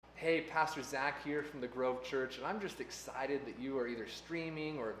Hey, Pastor Zach here from the Grove Church, and I'm just excited that you are either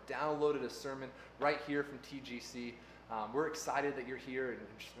streaming or have downloaded a sermon right here from TGC. We're excited that you're here, and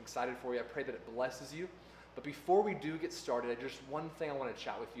I'm just excited for you. I pray that it blesses you. But before we do get started, just one thing I want to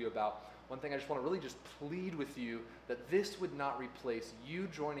chat with you about. One thing I just want to really just plead with you that this would not replace you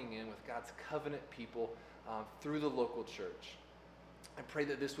joining in with God's covenant people through the local church. I pray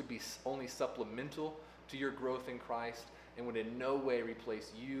that this would be only supplemental to your growth in Christ and would in no way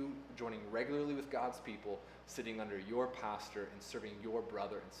replace you joining regularly with God's people, sitting under your pastor and serving your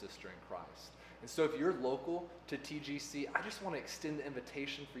brother and sister in Christ. And so if you're local to TGC, I just want to extend the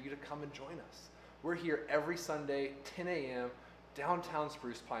invitation for you to come and join us. We're here every Sunday, 10 a.m., downtown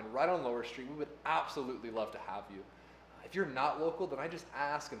Spruce Pine, right on Lower Street. We would absolutely love to have you. If you're not local, then I just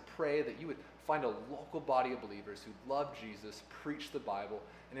ask and pray that you would find a local body of believers who love Jesus, preach the Bible,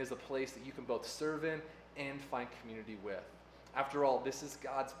 and is a place that you can both serve in and find community with. After all, this is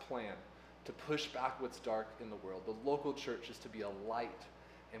God's plan to push back what's dark in the world. The local church is to be a light,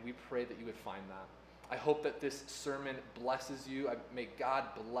 and we pray that you would find that. I hope that this sermon blesses you. May God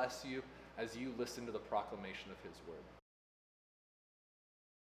bless you as you listen to the proclamation of His word.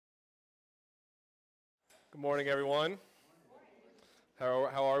 Good morning, everyone.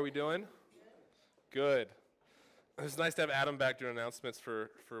 How are we doing? Good. It's nice to have Adam back doing announcements for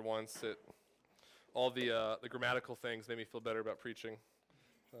once. All the grammatical things made me feel better about preaching.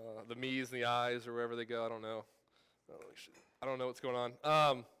 The me's and the I's or wherever they go, I don't know. I don't know what's going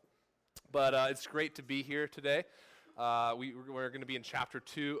on. But it's great to be here today. We're going to be in chapter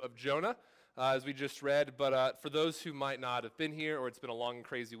 2 of Jonah, as we just read. But for those who might not have been here, or it's been a long and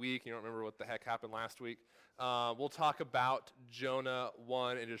crazy week, you don't remember what the heck happened last week, we'll talk about Jonah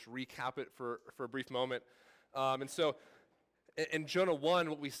 1 and just recap it for a brief moment. And so in Jonah 1,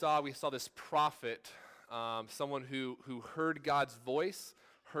 what we saw this prophet, someone who heard God's voice,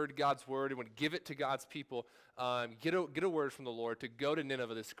 heard God's word, and would give it to God's people, get a word from the Lord to go to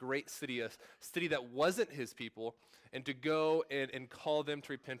Nineveh, this great city, a city that wasn't his people, and to go and call them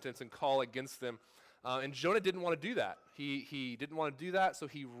to repentance and call against them. And Jonah didn't want to do that. He didn't want to do that, so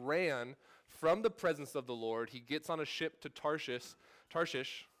he ran from the presence of the Lord. He gets on a ship to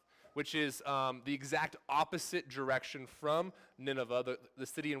Tarshish, which is the exact opposite direction from Nineveh, the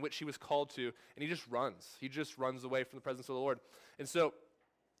city in which he was called to, and he just runs. He just runs away from the presence of the Lord. And so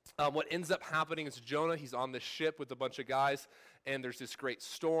what ends up happening is Jonah, he's on this ship with a bunch of guys, and there's this great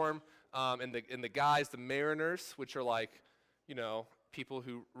storm, and the guys, the mariners, which are like, people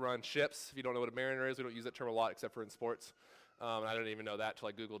who run ships. If you don't know what a mariner is, we don't use that term a lot except for in sports. And I didn't even know that until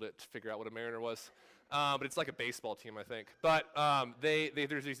I Googled it to figure out what a mariner was. But it's like a baseball team, I think. But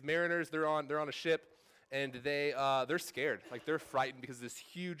there's these mariners. They're on a ship, and they're scared. Like, they're frightened because of this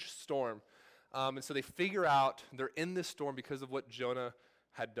huge storm. And so they figure out they're in this storm because of what Jonah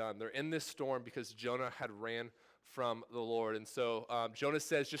had done. They're in this storm because Jonah had ran from the Lord. And so Jonah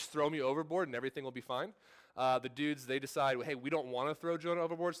says, just throw me overboard and everything will be fine. The dudes, they decide, hey, we don't want to throw Jonah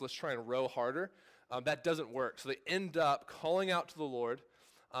overboard, so let's try and row harder. That doesn't work. So they end up calling out to the Lord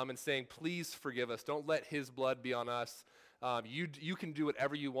and saying, please forgive us. Don't let his blood be on us. You can do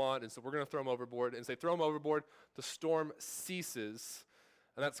whatever you want. And so we're going to throw him overboard. And so they throw him overboard. The storm ceases.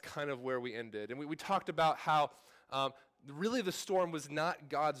 And that's kind of where we ended. And we talked about how really the storm was not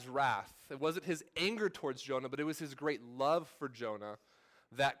God's wrath. It wasn't his anger towards Jonah, but it was his great love for Jonah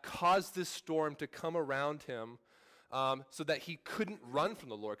that caused this storm to come around him so that he couldn't run from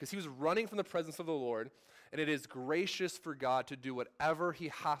the Lord, because he was running from the presence of the Lord, and it is gracious for God to do whatever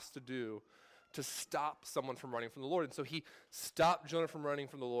he has to do to stop someone from running from the Lord. And so he stopped Jonah from running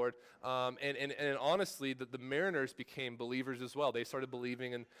from the Lord, and honestly, the mariners became believers as well. They started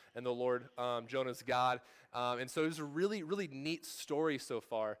believing in the Lord, Jonah's God, and so it was a really, really neat story so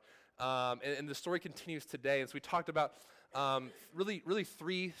far, and the story continues today. And so we talked about really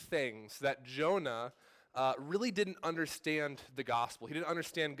three things that Jonah really didn't understand the gospel. He didn't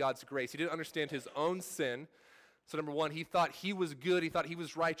understand God's grace. He didn't understand his own sin. So number one, he thought he was good. He thought he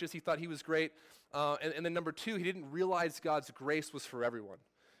was righteous. He thought he was great. And then number two, he didn't realize God's grace was for everyone.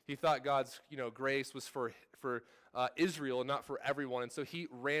 He thought God's grace was for Israel and not for everyone. And so he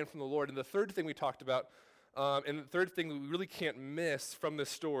ran from the Lord. And the third thing we talked about, and the third thing we really can't miss from this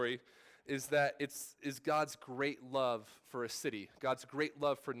story, is that is God's great love for a city. God's great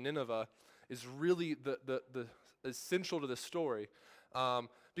love for Nineveh is really the essential to this story.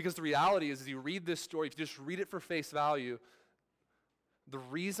 Because the reality is, as you read this story, if you just read it for face value, the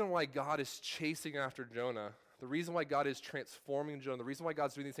reason why God is chasing after Jonah, the reason why God is transforming Jonah, the reason why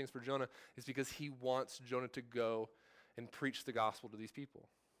God's doing these things for Jonah is because he wants Jonah to go and preach the gospel to these people.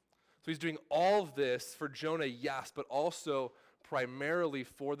 So he's doing all of this for Jonah, yes, but also primarily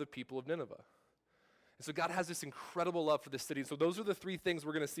for the people of Nineveh. And so God has this incredible love for this city. And so those are the three things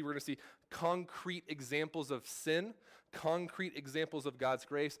we're going to see. We're going to see concrete examples of sin, concrete examples of God's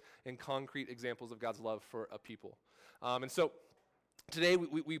grace, and concrete examples of God's love for a people. And so today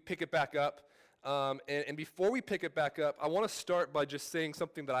we pick it back up. And before we pick it back up, I want to start by just saying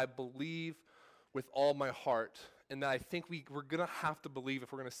something that I believe with all my heart, and that I think we're going to have to believe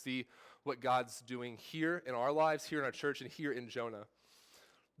if we're going to see what God's doing here in our lives, here in our church, and here in Jonah.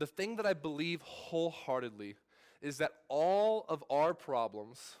 The thing that I believe wholeheartedly is that all of our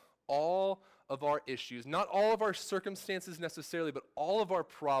problems, all of our issues, not all of our circumstances necessarily, but all of our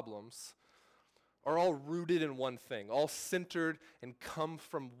problems are all rooted in one thing, all centered and come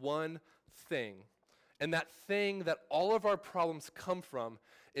from one thing. And that thing that all of our problems come from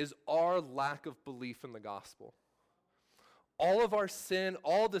is our lack of belief in the gospel. All of our sin,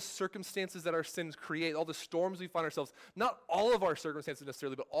 all the circumstances that our sins create, all the storms we find ourselves, not all of our circumstances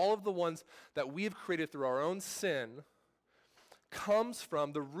necessarily, but all of the ones that we have created through our own sin, comes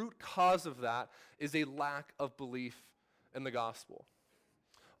from, the root cause of that is a lack of belief in the gospel.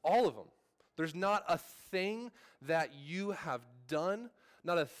 All of them. There's not a thing that you have done,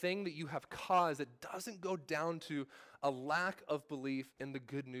 not a thing that you have caused that doesn't go down to a lack of belief in the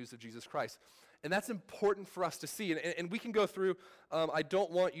good news of Jesus Christ. And that's important for us to see. And we can go through, I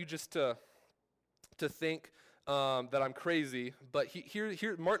don't want you just to think that I'm crazy, but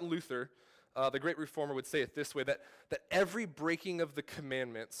here Martin Luther, the great reformer, would say it this way, that every breaking of the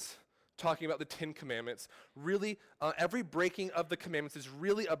commandments, talking about the 10 commandments, really, every breaking of the commandments is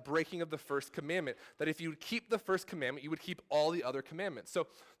really a breaking of the first commandment. That if you would keep the first commandment, you would keep all the other commandments. So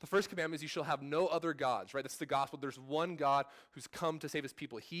the first commandment is you shall have no other gods, right? That's the gospel. There's one God who's come to save his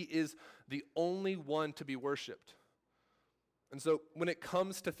people. He is the only one to be worshiped. And so when it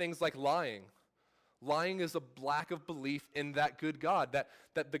comes to things like lying is a lack of belief in that good God,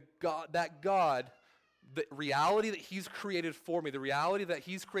 that God, the reality that he's created for me, the reality that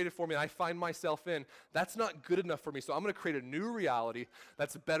he's created for me and I find myself in, that's not good enough for me. So I'm going to create a new reality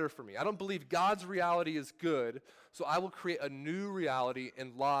that's better for me. I don't believe God's reality is good, so I will create a new reality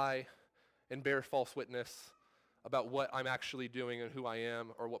and lie and bear false witness about what I'm actually doing and who I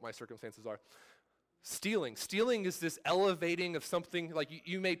am or what my circumstances are. Stealing is this elevating of something, like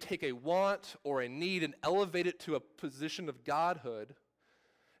you may take a want or a need and elevate it to a position of godhood.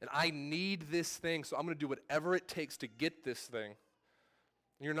 And I need this thing, so I'm going to do whatever it takes to get this thing.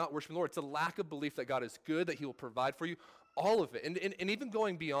 And you're not worshiping the Lord. It's a lack of belief that God is good, that he will provide for you, all of it. And even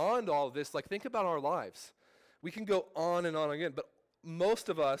going beyond all of this, like think about our lives. We can go on and on again, but most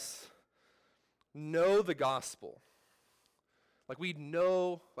of us know the gospel. Like we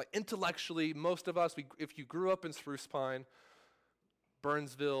know, like intellectually, most of us, if you grew up in Spruce Pine,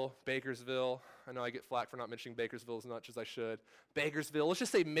 Burnsville, Bakersville. I know I get flack for not mentioning Bakersville as much as I should. Bakersville, let's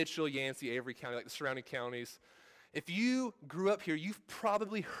just say Mitchell, Yancey, Avery County, like the surrounding counties. If you grew up here, you've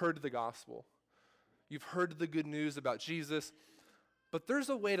probably heard the gospel. You've heard the good news about Jesus. But there's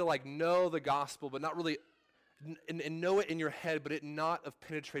a way to like know the gospel, but not really, and know it in your head, but it not have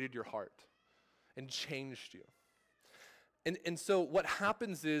penetrated your heart and changed you. And so what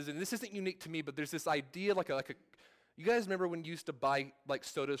happens is, and this isn't unique to me, but there's this idea like a you guys remember when you used to buy like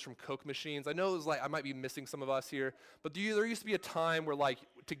sodas from Coke machines? I know it was like, I might be missing some of us here, but there used to be a time where like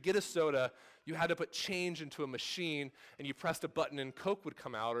to get a soda, you had to put change into a machine and you pressed a button and Coke would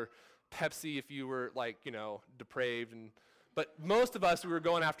come out, or Pepsi if you were like, depraved. But most of us, we were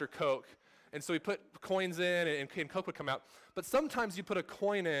going after Coke. And so we put coins in and Coke would come out. But sometimes you put a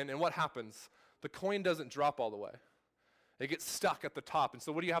coin in and what happens? The coin doesn't drop all the way. It gets stuck at the top. And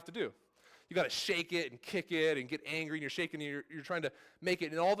so what do you have to do? You got to shake it and kick it and get angry, and you're shaking and you're trying to make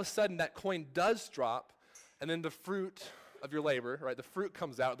it, and all of a sudden that coin does drop, and then the fruit of your labor, right, the fruit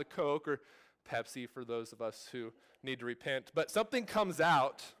comes out, the Coke or Pepsi for those of us who need to repent, but something comes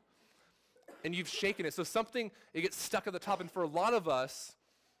out, and you've shaken it, so it gets stuck at the top, and for a lot of us,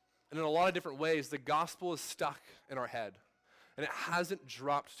 and in a lot of different ways, the gospel is stuck in our head, and it hasn't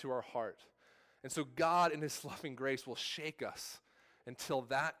dropped to our heart, and so God in his loving grace will shake us until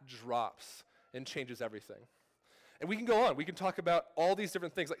that drops and changes everything. And we can go on. We can talk about all these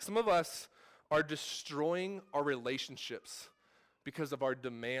different things. Like some of us are destroying our relationships because of our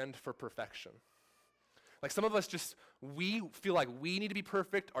demand for perfection. Like some of us we feel like we need to be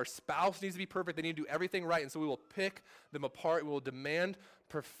perfect. Our spouse needs to be perfect. They need to do everything right. And so we will pick them apart. We will demand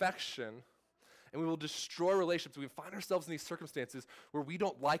perfection. And we will destroy relationships. We find ourselves in these circumstances where we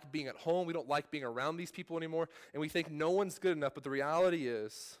don't like being at home, we don't like being around these people anymore, and we think no one's good enough, but the reality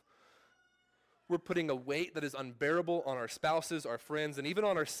is we're putting a weight that is unbearable on our spouses, our friends, and even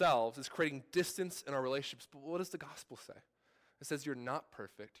on ourselves. It's creating distance in our relationships. But what does the gospel say? It says you're not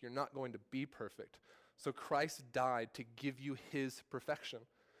perfect. You're not going to be perfect. So Christ died to give you his perfection.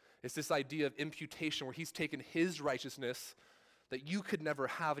 It's this idea of imputation where he's taken his righteousness that you could never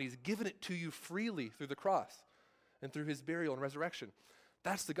have, and he's given it to you freely through the cross and through his burial and resurrection.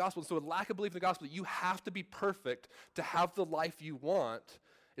 That's the gospel. And so a lack of belief in the gospel that you have to be perfect to have the life you want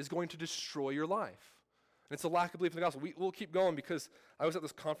is going to destroy your life. And it's a lack of belief in the gospel. We'll keep going because I was at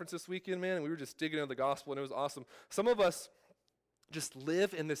this conference this weekend, man, and we were just digging into the gospel, and it was awesome. Some of us just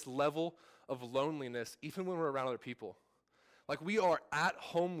live in this level of loneliness even when we're around other people. Like we are at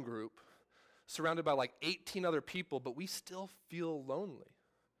home group, surrounded by like 18 other people, but we still feel lonely.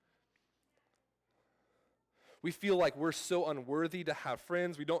 We feel like we're so unworthy to have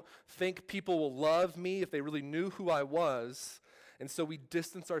friends. We don't think people will love me if they really knew who I was. And so we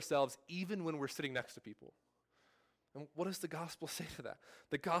distance ourselves even when we're sitting next to people. And what does the gospel say to that?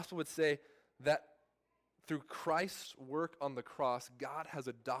 The gospel would say that through Christ's work on the cross, God has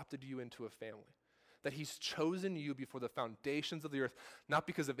adopted you into a family. That he's chosen you before the foundations of the earth, not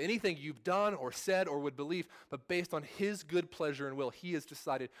because of anything you've done or said or would believe, but based on his good pleasure and will. He has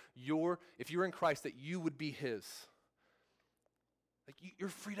decided if you're in Christ, that you would be his. Like you're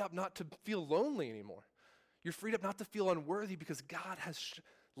freed up not to feel lonely anymore. You're freed up not to feel unworthy because God has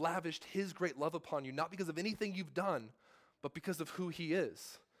lavished his great love upon you, not because of anything you've done, but because of who he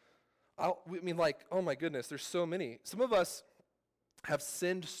is. Oh my goodness, there's so many. Some of us have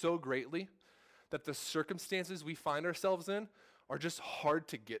sinned so greatly that the circumstances we find ourselves in are just hard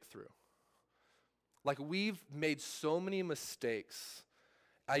to get through. Like we've made so many mistakes,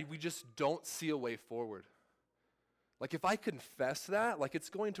 we just don't see a way forward. Like if I confess that, like it's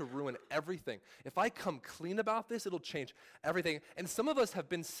going to ruin everything. If I come clean about this, it'll change everything. And some of us have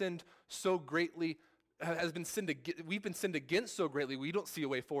been sinned so greatly, we've been sinned against so greatly, we don't see a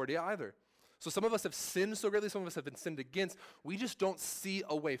way forward either. So some of us have sinned so greatly, some of us have been sinned against, we just don't see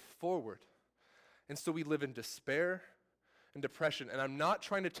a way forward. And so we live in despair and depression. And I'm not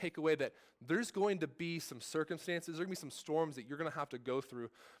trying to take away that there's going to be some circumstances, there's going to be some storms that you're going to have to go through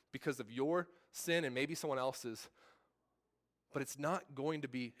because of your sin and maybe someone else's. But it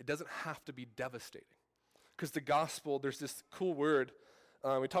doesn't have to be devastating. Because the gospel, there's this cool word,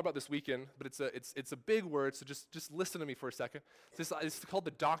 we talked about this weekend, but it's a big word, so just listen to me for a second. It's called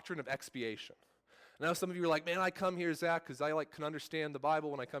the doctrine of expiation. I know some of you are like, man, I come here, Zach, because I can understand the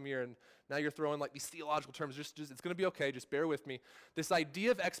Bible when I come here, and now you're throwing like these theological terms. Just it's going to be okay. Just bear with me. This idea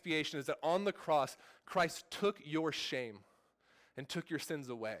of expiation is that on the cross, Christ took your shame and took your sins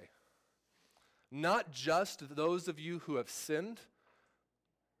away. Not just those of you who have sinned,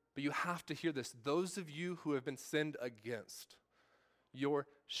 but you have to hear this. Those of you who have been sinned against, your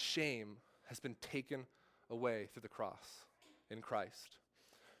shame has been taken away through the cross in Christ.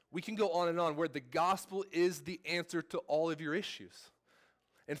 We can go on and on where the gospel is the answer to all of your issues.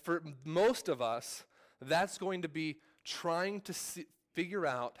 And for most of us, that's going to be trying to figure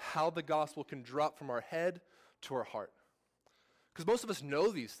out how the gospel can drop from our head to our heart. Because most of us know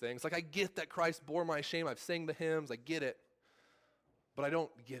these things. Like I get that Christ bore my shame. I've sang the hymns. I get it. But I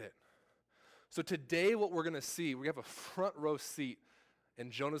don't get it. So today what we're going to see, we have a front row seat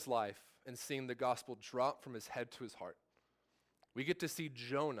in Jonah's life and seeing the gospel drop from his head to his heart. We get to see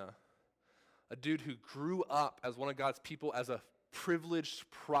Jonah, a dude who grew up as one of God's people, as a privileged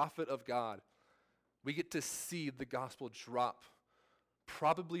prophet of God. We get to see the gospel drop,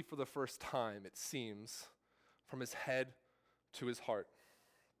 probably for the first time, it seems, from his head to his heart.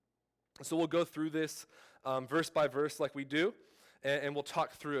 So we'll go through this verse by verse like we do, and we'll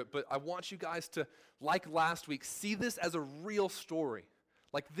talk through it. But I want you guys to, like last week, see this as a real story.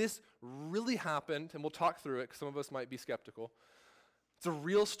 Like this really happened, and we'll talk through it because some of us might be skeptical. It's a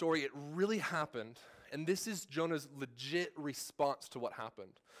real story. It really happened. And this is Jonah's legit response to what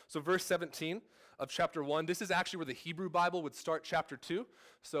happened. So verse 17 of chapter 1, this is actually where the Hebrew Bible would start chapter 2.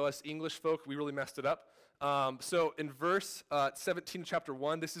 So us English folk, we really messed it up. So in verse 17 of chapter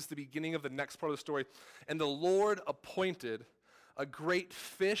 1, this is the beginning of the next part of the story. And the Lord appointed a great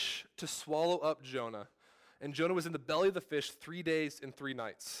fish to swallow up Jonah. And Jonah was in the belly of the fish 3 days and 3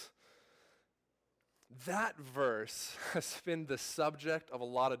 nights. That verse has been the subject of a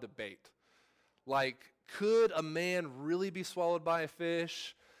lot of debate. Like, could a man really be swallowed by a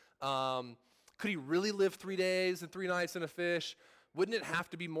fish? Could he really live 3 days and 3 nights in a fish? Wouldn't it have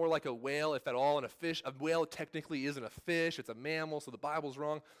to be more like a whale, if at all, and a fish? A whale technically isn't a fish, it's a mammal, so the Bible's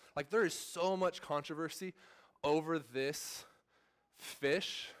wrong. Like, there is so much controversy over this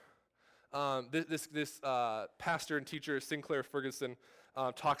fish. This pastor and teacher, Sinclair Ferguson,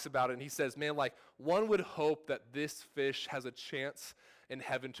 talks about it, and he says, man, like, one would hope that this fish has a chance in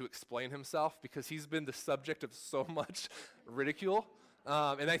heaven to explain himself because he's been the subject of so much ridicule.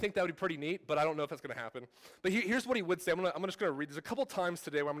 And I think that would be pretty neat, but I don't know if that's going to happen. But here's what he would say. I'm just going to read. There's a couple times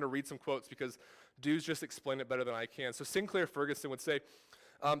today where I'm going to read some quotes because dudes just explain it better than I can. So Sinclair Ferguson would say,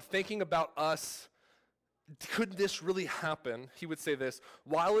 thinking about us, could this really happen? He would say this: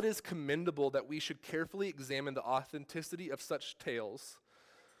 while it is commendable that we should carefully examine the authenticity of such tales,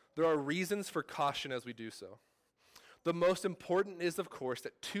 there are reasons for caution as we do so. The most important is, of course,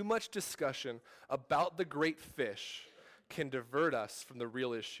 that too much discussion about the great fish can divert us from the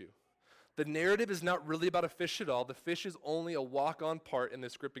real issue. The narrative is not really about a fish at all. The fish is only a walk-on part in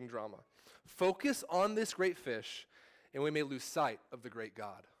this gripping drama. Focus on this great fish, and we may lose sight of the great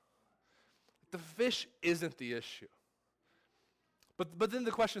God. The fish isn't the issue. But then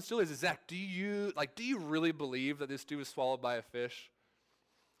the question still is, Zach, do you really believe that this dude was swallowed by a fish?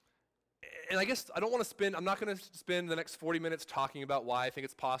 And I guess I'm not going to spend the next 40 minutes talking about why I think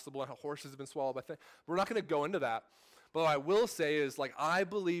it's possible and how horses have been swallowed by fish. We're not going to go into that. But what I will say is, I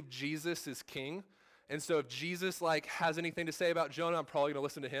believe Jesus is king. And so if Jesus, has anything to say about Jonah, I'm probably going to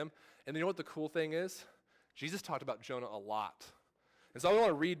listen to him. And you know what the cool thing is? Jesus talked about Jonah a lot. And so I want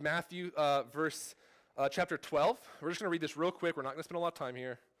to read Matthew chapter 12. We're just going to read this real quick. We're not going to spend a lot of time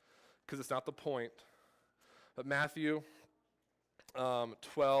here because it's not the point. But Matthew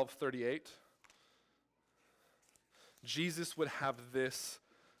 12:38. Jesus would have this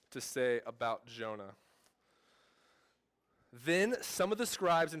to say about Jonah. Then some of the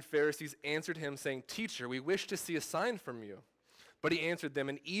scribes and Pharisees answered him, saying, "Teacher, we wish to see a sign from you." But he answered them,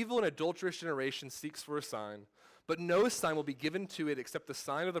 "An evil and adulterous generation seeks for a sign, but no sign will be given to it except the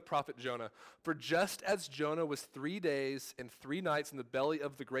sign of the prophet Jonah. For just as Jonah was 3 days and 3 nights in the belly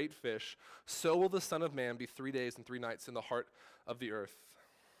of the great fish, so will the Son of Man be 3 days and 3 nights in the heart of the earth."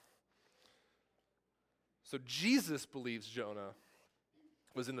 So Jesus believes Jonah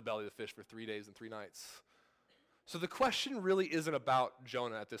was in the belly of the fish for 3 days and 3 nights. So the question really isn't about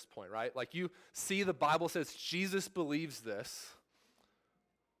Jonah at this point, right? You see the Bible says Jesus believes this.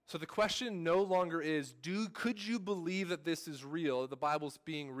 So the question no longer is, could you believe that this is real, that the Bible's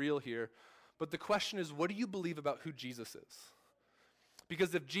being real here? But the question is, what do you believe about who Jesus is?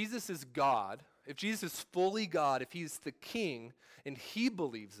 Because if Jesus is God, if Jesus is fully God, if he's the king, and he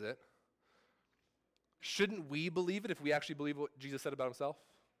believes it, shouldn't we believe it if we actually believe what Jesus said about himself?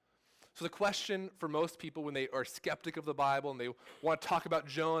 So the question for most people when they are skeptic of the Bible and they want to talk about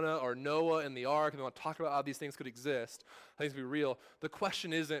Jonah or Noah and the ark and they want to talk about how these things could exist, how things could be real, the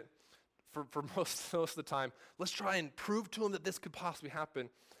question isn't, for most of the time, let's try and prove to them that this could possibly happen.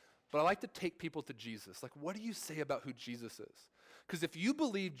 But I like to take people to Jesus. What do you say about who Jesus is? Because if you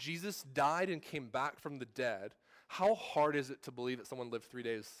believe Jesus died and came back from the dead, how hard is it to believe that someone lived 3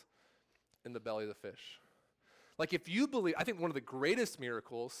 days in the belly of the fish? If you believe, I think one of the greatest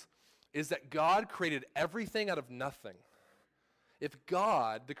miracles is that God created everything out of nothing. If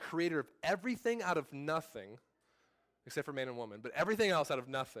God, the creator of everything out of nothing, except for man and woman, but everything else out of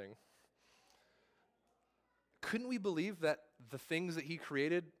nothing, couldn't we believe that the things that he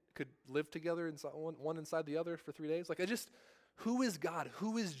created could live together inside one inside the other for 3 days? Who is God?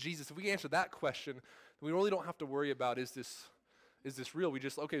 Who is Jesus? If we answer that question, we really don't have to worry about is this real? We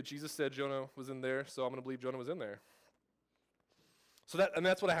just, okay, Jesus said Jonah was in there, so I'm going to believe Jonah was in there. So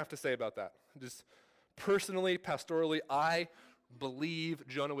that's what I have to say about that. Just personally, pastorally, I believe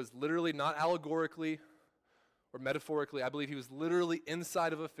Jonah was literally, not allegorically or metaphorically, I believe he was literally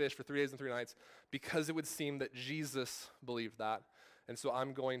inside of a fish for 3 days and 3 nights because it would seem that Jesus believed that. And so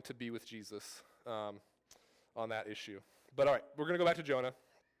I'm going to be with Jesus on that issue. But all right, we're going to go back to Jonah.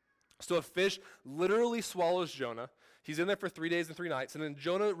 So a fish literally swallows Jonah. He's in there for 3 days and 3 nights, and then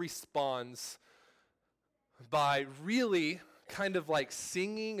Jonah responds by really kind of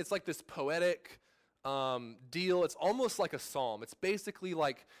singing. It's this poetic deal. It's almost like a psalm. It's basically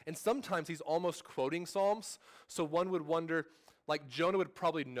and sometimes he's almost quoting psalms. So one would wonder, Jonah would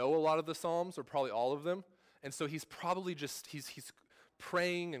probably know a lot of the psalms, or probably all of them. And so he's probably he's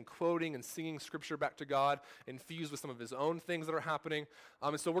praying and quoting and singing scripture back to God, infused with some of his own things that are happening.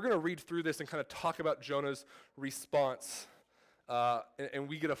 And so we're going to read through this and kind of talk about Jonah's response. And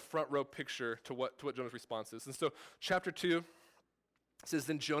we get a front row picture to what Jonah's response is. And so chapter 2 says,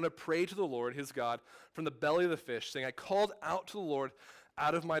 "Then Jonah prayed to the Lord, his God, from the belly of the fish, saying, I called out to the Lord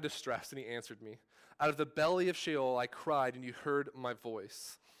out of my distress, and he answered me. Out of the belly of Sheol I cried, and you heard my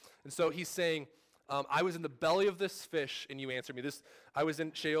voice." And so he's saying, I was in the belly of this fish, and you answered me. I was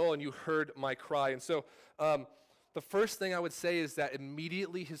in Sheol, and you heard my cry. And so the first thing I would say is that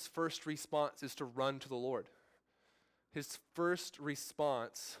immediately his first response is to run to the Lord. His first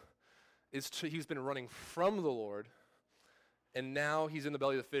response is he's been running from the Lord, And now he's in the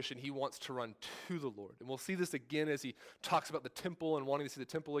belly of the fish, and he wants to run to the Lord. And we'll see this again as he talks about the temple and wanting to see the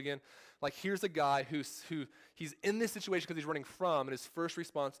temple again. Like, here's a guy who he's in this situation because he's running from, and his first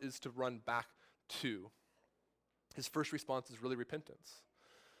response is to run back to. His first response is really repentance.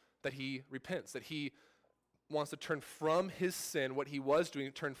 That he repents, that he wants to turn from his sin, what he was doing,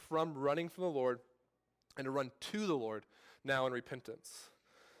 turn from running from the Lord, and to run to the Lord now in repentance.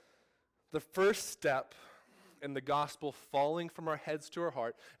 The first step in the gospel falling from our heads to our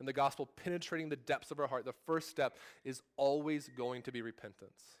heart, and the gospel penetrating the depths of our heart, the first step is always going to be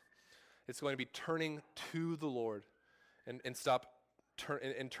repentance. It's going to be turning to the Lord and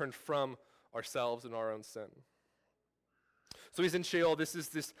turn from ourselves and our own sin. So he's in Sheol. This is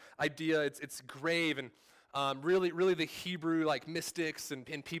this idea, it's grave, and really the Hebrew like mystics and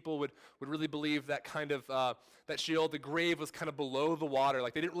people would really believe that kind of, that Sheol, the grave was kind of below the water.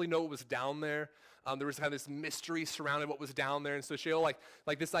 Like they didn't really know what was down there. There was kind of this mystery surrounding what was down there. And so Sheol,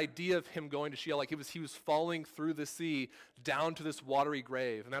 like this idea of him going to Sheol, like he was falling through the sea down to this watery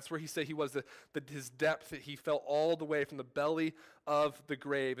grave. And that's where he said he was, his depth, that he fell all the way from the belly of the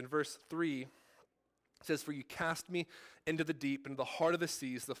grave. In verse 3, it says, "For you cast me into the deep, into the heart of the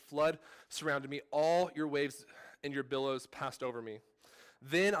seas. The flood surrounded me. All your waves and your billows passed over me.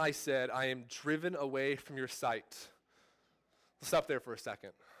 Then I said, I am driven away from your sight." Let's stop there for a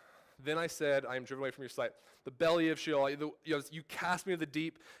second. Then I said, I am driven away from your sight. The belly of Sheol, you cast me into the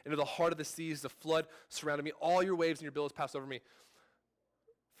deep, into the heart of the seas. The flood surrounded me. All your waves and your billows passed over me.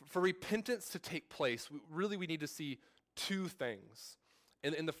 For repentance to take place, we need to see two things.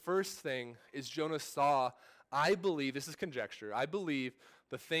 And the first thing is Jonah saw, I believe, this is conjecture, I believe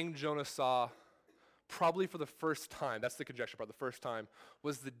the thing Jonah saw probably for the first time, that's the conjecture part, the first time,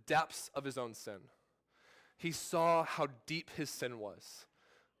 was the depths of his own sin. He saw how deep his sin was.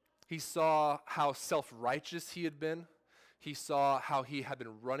 He saw how self-righteous he had been. He saw how he had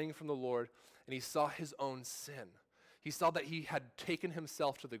been running from the Lord, and he saw his own sin. He saw that he had taken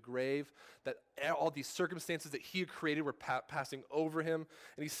himself to the grave, that all these circumstances that he had created were passing over him,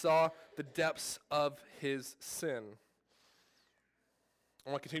 and he saw the depths of his sin. I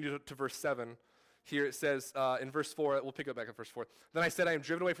want to continue to verse 7. Here it says in verse 4, we'll pick up back at verse 4. "Then I said, I am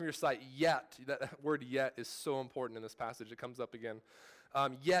driven away from your sight, yet," that word yet is so important in this passage, it comes up again.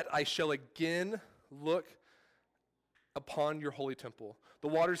 "Yet I shall again look upon your holy temple. The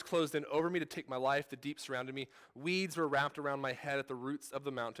waters closed in over me to take my life. The deep surrounded me. Weeds were wrapped around my head at the roots of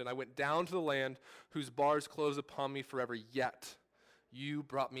the mountain. I went down to the land whose bars closed upon me forever. Yet you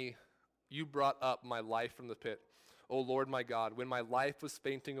brought up my life from the pit. O Lord my God, when my life was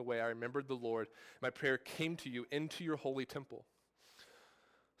fainting away, I remembered the Lord. My prayer came to you into your holy temple."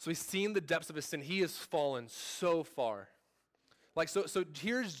 So he's seen the depths of his sin. He has fallen so far. So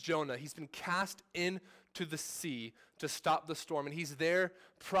here's Jonah. He's been cast into the sea to stop the storm, and he's there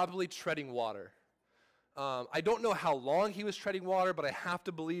probably treading water. I don't know how long he was treading water, but I have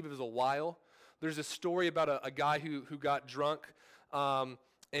to believe it was a while. There's a story about a guy who got drunk, and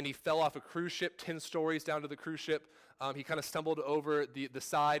he fell off a cruise ship 10 stories down to the cruise ship. He kind of stumbled over the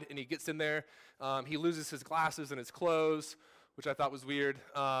side, and he gets in there. He loses his glasses and his clothes, which I thought was weird.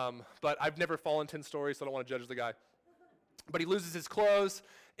 But I've never fallen 10 stories, so I don't want to judge the guy. But he loses his clothes,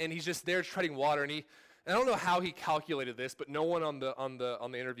 and he's just there treading water. And I don't know how he calculated this, but no one on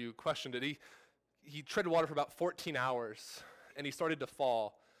the interview questioned it. He treaded water for about 14 hours, and he started to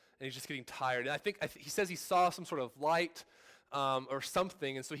fall, and he's just getting tired. And I think he says he saw some sort of light or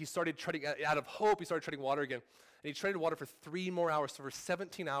something, and so he started treading out of hope. He started treading water again, and he treaded water for 3 more hours. So for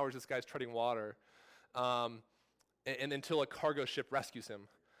 17 hours, this guy's treading water, and until a cargo ship rescues him.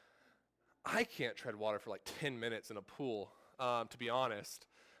 I can't tread water for like 10 minutes in a pool, to be honest.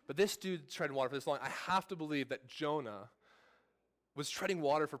 But this dude treading water for this long. I have to believe that Jonah was treading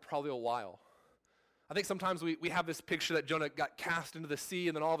water for probably a while. I think sometimes we have this picture that Jonah got cast into the sea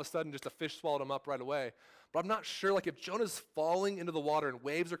and then all of a sudden just a fish swallowed him up right away. But I'm not sure, like if Jonah's falling into the water and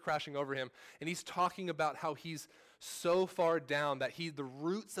waves are crashing over him, and he's talking about how he's so far down that the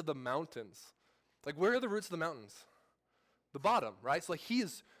roots of the mountains, like where are the roots of the mountains? The bottom, right? So like he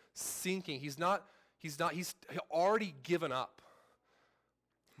is sinking. He's already given up.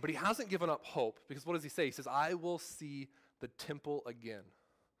 But he hasn't given up hope, because what does he say? He says, I will see the temple again.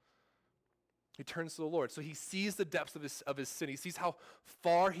 He turns to the Lord. So he sees the depths of his sin. He sees how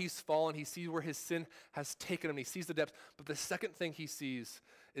far he's fallen. He sees where his sin has taken him. He sees the depths. But the second thing he sees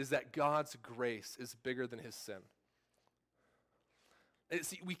is that God's grace is bigger than his sin.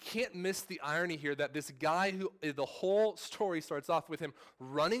 See, we can't miss the irony here that this guy the whole story starts off with him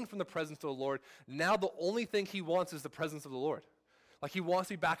running from the presence of the Lord. Now the only thing he wants is the presence of the Lord. Like he wants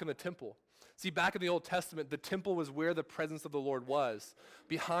to be back in the temple. See, back in the Old Testament, the temple was where the presence of the Lord was.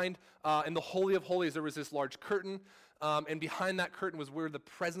 Behind, in the Holy of Holies, there was this large curtain, and behind that curtain was where the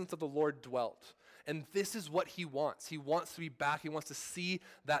presence of the Lord dwelt. And this is what he wants. He wants to be back. He wants to see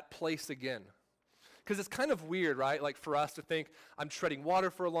that place again. Because it's kind of weird, right? Like for us to think, I'm treading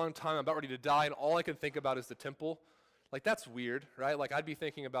water for a long time, I'm about ready to die, and all I can think about is the temple. Like that's weird, right? Like I'd be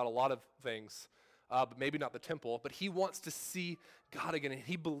thinking about a lot of things, but maybe not the temple. But he wants to see God again, and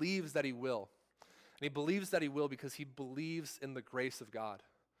he believes that he will. And he believes that he will because he believes in the grace of God.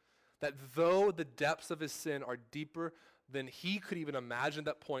 That though the depths of his sin are deeper than he could even imagine at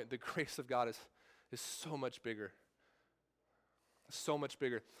that point, the grace of God is so much bigger. So much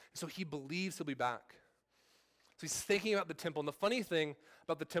bigger. So he believes he'll be back. So he's thinking about the temple. And the funny thing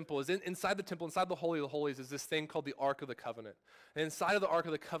about the temple is inside the temple, inside the Holy of the Holies, is this thing called the Ark of the Covenant. And inside of the Ark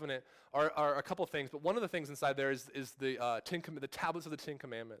of the Covenant are a couple of things. But one of the things inside there is the tablets of the Ten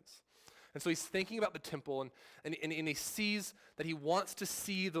Commandments. And so he's thinking about the temple, and he sees that he wants to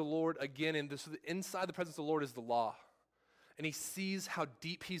see the Lord again. And inside the presence of the Lord is the law. And he sees how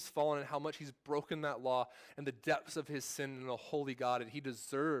deep he's fallen and how much he's broken that law and the depths of his sin in a holy God. And he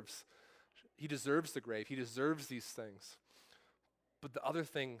deserves the grave. He deserves these things. But the other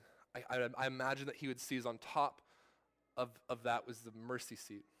thing I imagine that he would see is on top of that was the mercy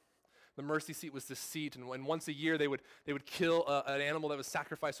seat. The mercy seat was the seat, and once a year they would kill an animal that was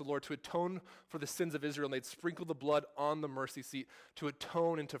sacrificed to the Lord to atone for the sins of Israel, and they'd sprinkle the blood on the mercy seat to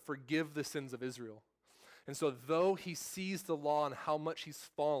atone and to forgive the sins of Israel. And so though he sees the law and how much he's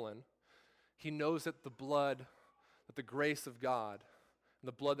fallen, he knows that the grace of God and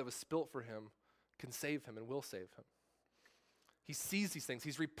the blood that was spilt for him can save him and will save him. He sees these things.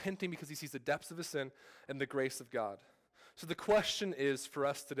 He's repenting because he sees the depths of his sin and the grace of God. So the question is for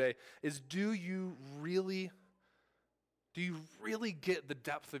us today is, do you really get the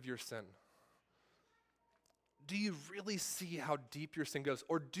depth of your sin? Do you really see how deep your sin goes?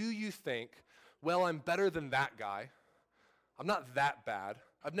 Or do you think, well, I'm better than that guy. I'm not that bad.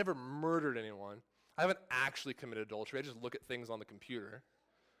 I've never murdered anyone. I haven't actually committed adultery. I just look at things on the computer.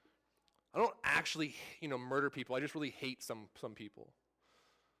 I don't actually, murder people. I just really hate some people.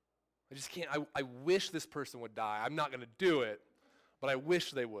 I just can't. I wish this person would die. I'm not going to do it, but I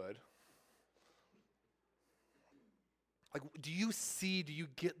wish they would. Like, do you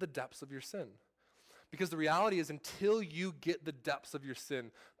get the depths of your sin? Because the reality is, until you get the depths of your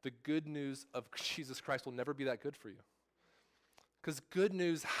sin, the good news of Jesus Christ will never be that good for you. Because good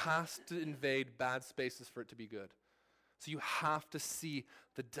news has to invade bad spaces for it to be good. So you have to see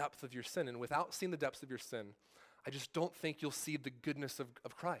the depth of your sin. And without seeing the depths of your sin, I just don't think you'll see the goodness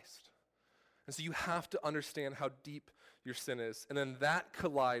of Christ. And so you have to understand how deep your sin is. And then that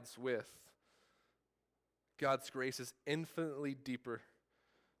collides with God's grace is infinitely deeper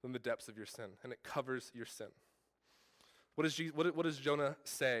than the depths of your sin, and it covers your sin. What does Jonah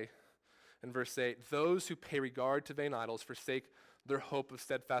say in verse 8? Those who pay regard to vain idols forsake their hope of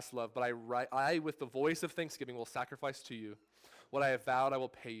steadfast love, but I with the voice of thanksgiving will sacrifice to you. What I have vowed I will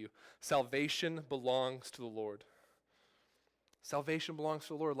pay you. Salvation belongs to the Lord. Salvation belongs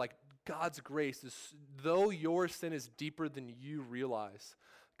to the Lord. Like God's grace is, though your sin is deeper than you realize,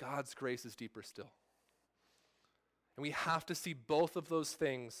 God's grace is deeper still. And we have to see both of those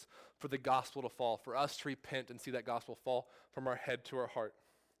things for the gospel to fall, for us to repent and see that gospel fall from our head to our heart.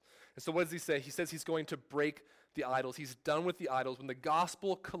 And so what does he say? He says he's going to break the idols. He's done with the idols. When the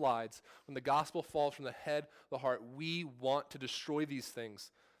gospel collides, when the gospel falls from the head, the heart, we want to destroy these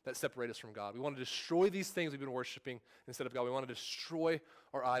things that separate us from God. We want to destroy these things we've been worshiping instead of God. We want to destroy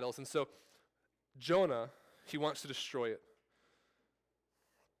our idols. And so Jonah, he wants to destroy it.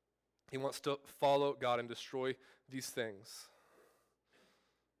 He wants to follow God and destroy these things.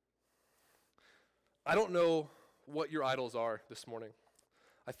 I don't know what your idols are this morning.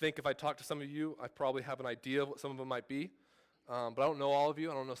 I think if I talk to some of you, I probably have an idea of what some of them might be. But I don't know all of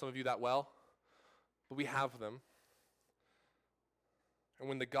you. I don't know some of you that well. But we have them. And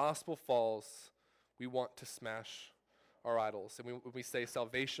when the gospel falls, we want to smash our idols. And we say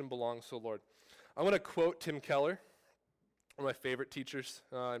salvation belongs to the Lord. I want to quote Tim Keller, one of my favorite teachers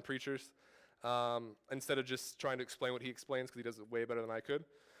and preachers, instead of just trying to explain what he explains, because he does it way better than I could.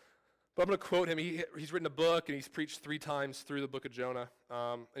 But I'm going to quote him. He's written a book, and he's preached 3 times through the book of Jonah.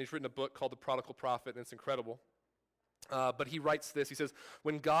 And he's written a book called The Prodigal Prophet, and it's incredible. But he writes this. He says,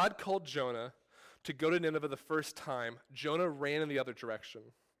 when God called Jonah to go to Nineveh the first time, Jonah ran in the other direction.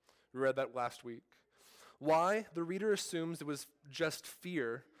 We read that last week. Why? The reader assumes it was just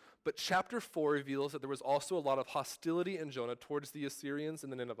fear, but chapter 4 reveals that there was also a lot of hostility in Jonah towards the Assyrians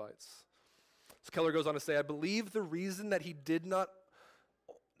and the Ninevites. So Keller goes on to say, I believe the reason that he did not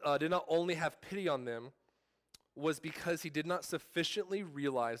did not only have pity on them was because he did not sufficiently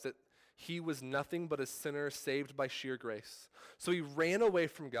realize that he was nothing but a sinner saved by sheer grace. So he ran away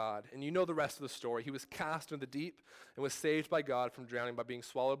from God, and you know the rest of the story. He was cast into the deep and was saved by God from drowning by being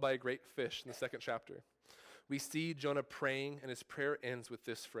swallowed by a great fish in the second chapter. We see Jonah praying, and his prayer ends with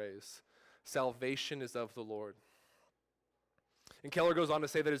this phrase, "Salvation is of the Lord." And Keller goes on to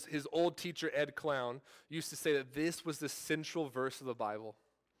say that his old teacher, Ed Clown, used to say that this was the central verse of the Bible.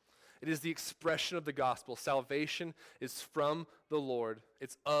 It is the expression of the gospel. Salvation is from the Lord,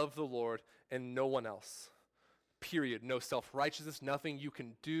 it's of the Lord, and no one else. Period. No self-righteousness, nothing you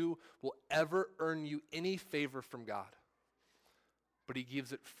can do will ever earn you any favor from God. But he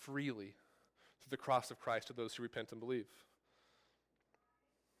gives it freely through the cross of Christ to those who repent and believe.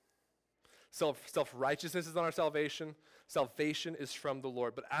 Self-righteousness is not our salvation. Salvation is from the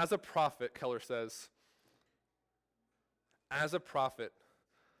Lord. But as a prophet, Keller says, as a prophet,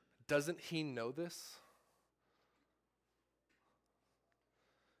 doesn't he know this?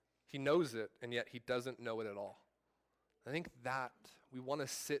 He knows it, and yet he doesn't know it at all. I think that we want to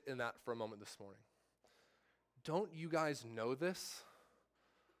sit in that for a moment this morning. Don't you guys know this?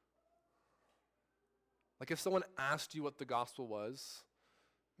 Like if someone asked you what the gospel was,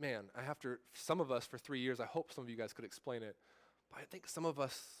 man, some of us for 3 years, I hope some of you guys could explain it, but I think some of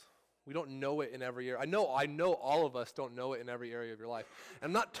us, we don't know it in every area. I know all of us don't know it in every area of your life. And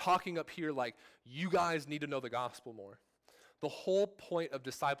I'm not talking up here like you guys need to know the gospel more. The whole point of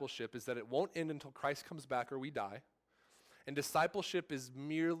discipleship is that it won't end until Christ comes back or we die. And discipleship is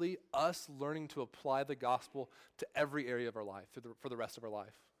merely us learning to apply the gospel to every area of our life for the rest of our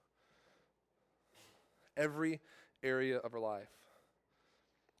life. Every area of our life.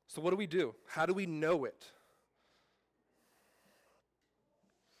 So what do we do? How do we know it?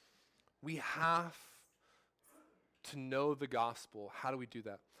 We have to know the gospel. How do we do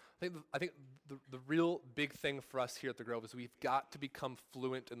that? I think the real big thing for us here at the Grove is we've got to become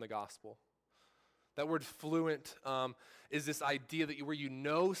fluent in the gospel. That word fluent is this idea that where you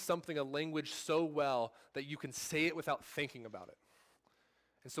know something, a language so well that you can say it without thinking about it.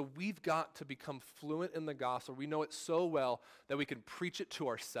 And so we've got to become fluent in the gospel. We know it so well that we can preach it to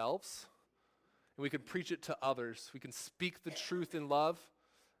ourselves and we can preach it to others. We can speak the truth in love.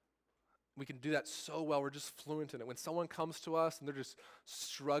 We can do that so well. We're just fluent in it. When someone comes to us and they're just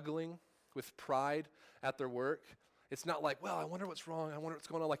struggling with pride at their work, it's not like, well, I wonder what's wrong. I wonder what's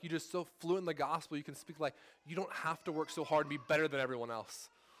going on. Like, you're just so fluent in the gospel, you can speak like, you don't have to work so hard and be better than everyone else.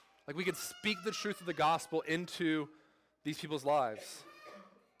 Like, we can speak the truth of the gospel into these people's lives.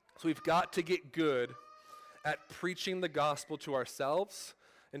 So we've got to get good at preaching the gospel to ourselves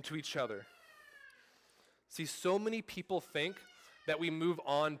and to each other. See, so many people think that we move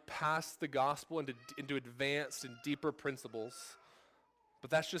on past the gospel into advanced and deeper principles, but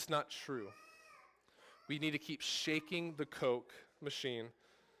that's just not true. We need to keep shaking the Coke machine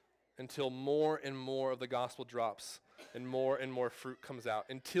until more and more of the gospel drops and more fruit comes out.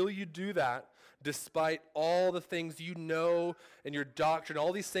 Until you do that, despite all the things you know and your doctrine,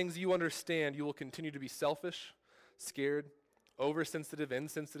 all these things you understand, you will continue to be selfish, scared, oversensitive,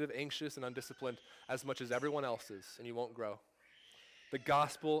 insensitive, anxious, and undisciplined as much as everyone else is, and you won't grow. The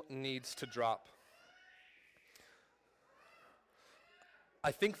gospel needs to drop.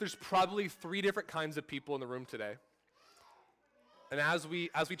 I think there's probably 3 different kinds of people in the room today. And as we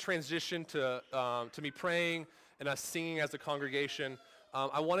transition to me praying and us singing as a congregation,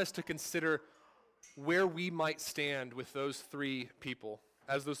 I want us to consider where we might stand with those 3 people,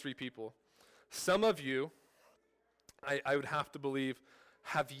 as those 3 people. Some of you, I would have to believe,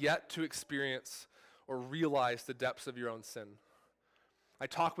 have yet to experience or realize the depths of your own sin. I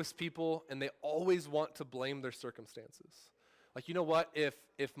talk with people and they always want to blame their circumstances. Like, you know what,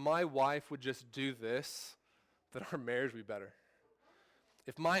 if my wife would just do this, then our marriage would be better.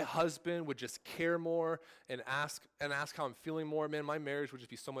 If my husband would just care more and ask how I'm feeling more, man, my marriage would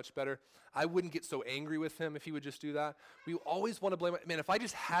just be so much better. I wouldn't get so angry with him if he would just do that. We always want to blame, man, if I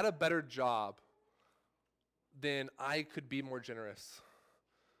just had a better job, then I could be more generous.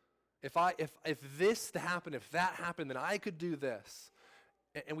 If this happened, if that happened, then I could do this.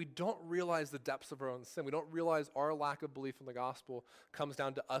 And we don't realize the depths of our own sin. We don't realize our lack of belief in the gospel comes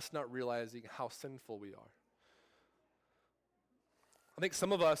down to us not realizing how sinful we are. I think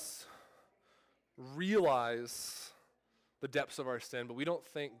some of us realize the depths of our sin, but we don't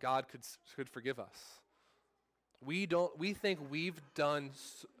think God could forgive us. We think we've done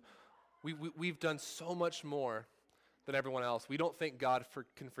so much more than everyone else. We don't think God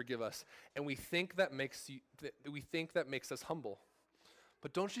can forgive us, and we think that makes us humble.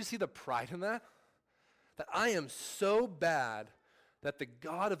 But don't you see the pride in that? That I am so bad that the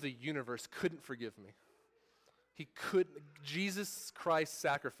God of the universe couldn't forgive me. Jesus Christ's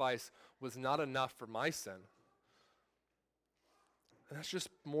sacrifice was not enough for my sin. And that's just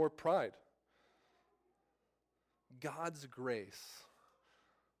more pride. God's grace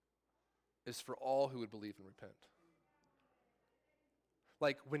is for all who would believe and repent.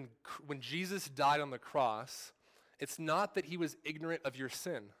 Like when Jesus died on the cross, it's not that he was ignorant of your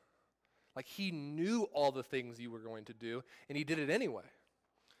sin. Like he knew all the things you were going to do, and he did it anyway.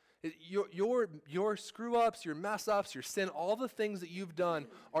 Your screw-ups, your mess-ups, your sin, all the things that you've done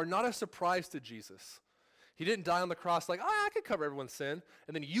are not a surprise to Jesus. He didn't die on the cross like, I could cover everyone's sin,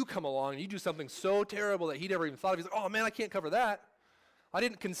 and then you come along and you do something so terrible that he never even thought of. He's like, oh man, I can't cover that. I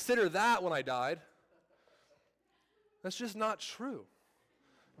didn't consider that when I died. That's just not true.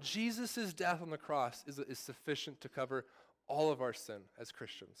 Jesus' death on the cross is sufficient to cover all of our sin as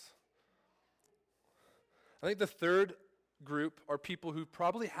Christians. I think the third group are people who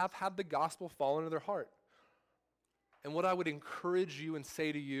probably have had the gospel fall into their heart. And what I would encourage you and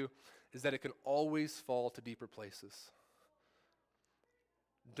say to you is that it can always fall to deeper places.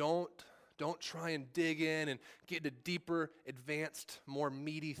 Don't try and dig in and get into deeper, advanced, more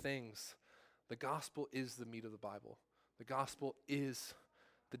meaty things. The gospel is the meat of the Bible. The gospel is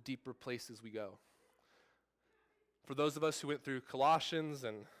the deeper places we go. For those of us who went through Colossians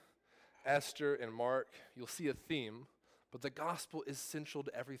and Esther and Mark, you'll see a theme. But the gospel is central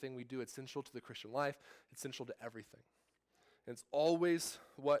to everything we do. It's central to the Christian life. It's central to everything. And it's always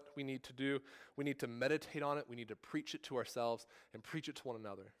what we need to do. We need to meditate on it. We need to preach it to ourselves and preach it to one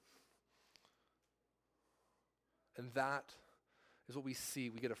another. And that is what we see.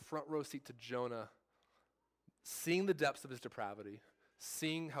 We get a front row seat to Jonah, seeing the depths of his depravity,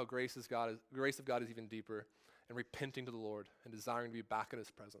 seeing how grace of God is even deeper, and repenting to the Lord and desiring to be back in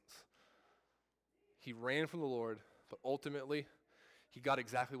his presence. He ran from the Lord, but ultimately, he got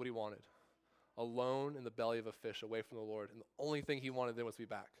exactly what he wanted. Alone in the belly of a fish, away from the Lord. And the only thing he wanted then was to be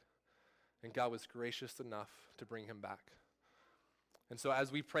back. And God was gracious enough to bring him back. And so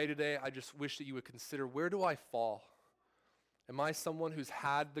as we pray today, I just wish that you would consider, where do I fall? Am I someone who's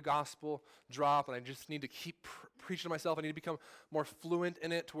had the gospel drop and I just need to keep preaching to myself? I need to become more fluent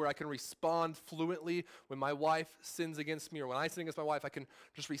in it to where I can respond fluently when my wife sins against me, or when I sin against my wife, I can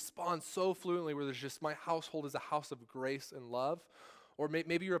just respond so fluently where there's just, my household is a house of grace and love. Or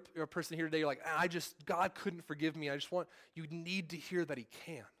maybe you're a person here today, you're like, God couldn't forgive me. You need to hear that he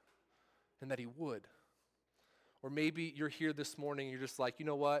can and that he would. Or maybe you're here this morning and you're just like, you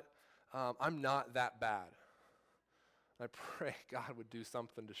know what? I'm not that bad. I pray God would do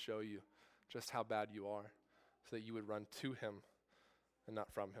something to show you just how bad you are so that you would run to him and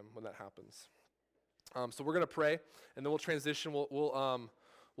not from him when that happens. So we're going to pray, and then we'll transition. We'll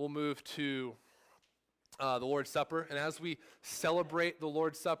move to the Lord's Supper. And as we celebrate the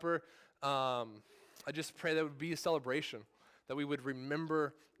Lord's Supper, I just pray that it would be a celebration, that we would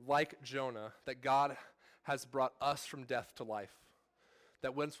remember, like Jonah, that God has brought us from death to life.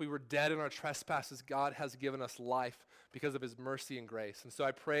 That once we were dead in our trespasses, God has given us life because of his mercy and grace. And so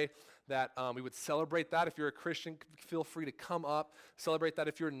I pray that we would celebrate that. If you're a Christian, feel free to come up, celebrate that.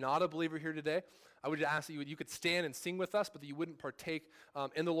 If you're not a believer here today, I would ask that you could stand and sing with us, but that you wouldn't partake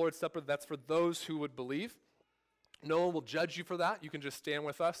in the Lord's Supper. That's for those who would believe. No one will judge you for that. You can just stand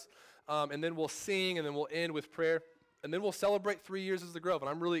with us. And then we'll sing, and then we'll end with prayer. And then we'll celebrate 3 years as the Grove. And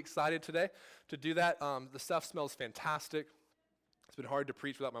I'm really excited today to do that. The stuff smells fantastic. It's been hard to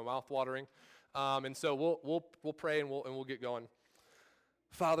preach without my mouth watering. And so we'll pray and we'll get going.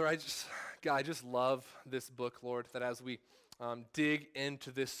 Father, I just love this book, Lord, that as we dig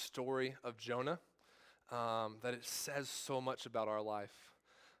into this story of Jonah, that it says so much about our life.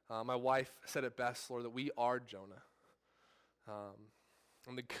 My wife said it best, Lord, that we are Jonah.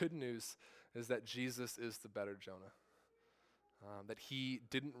 And the good news is that Jesus is the better Jonah. That he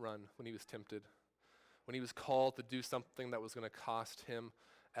didn't run when he was tempted. When he was called to do something that was going to cost him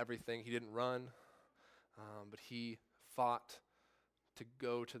everything, he didn't run, but he fought to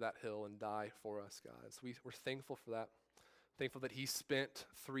go to that hill and die for us, God. So we're thankful for that. Thankful that he spent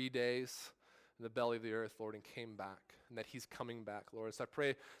 3 days in the belly of the earth, Lord, and came back, and that he's coming back, Lord. So I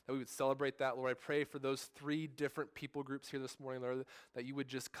pray that we would celebrate that, Lord. I pray for those 3 different people groups here this morning, Lord, that you would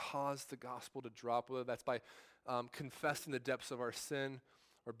just cause the gospel to drop, whether that's by confessing the depths of our sin,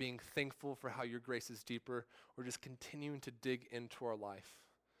 or being thankful for how your grace is deeper, or just continuing to dig into our life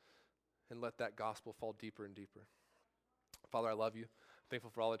and let that gospel fall deeper and deeper. Father, I love you. I'm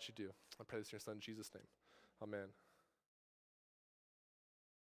thankful for all that you do. I pray this in your son, Jesus' name. Amen.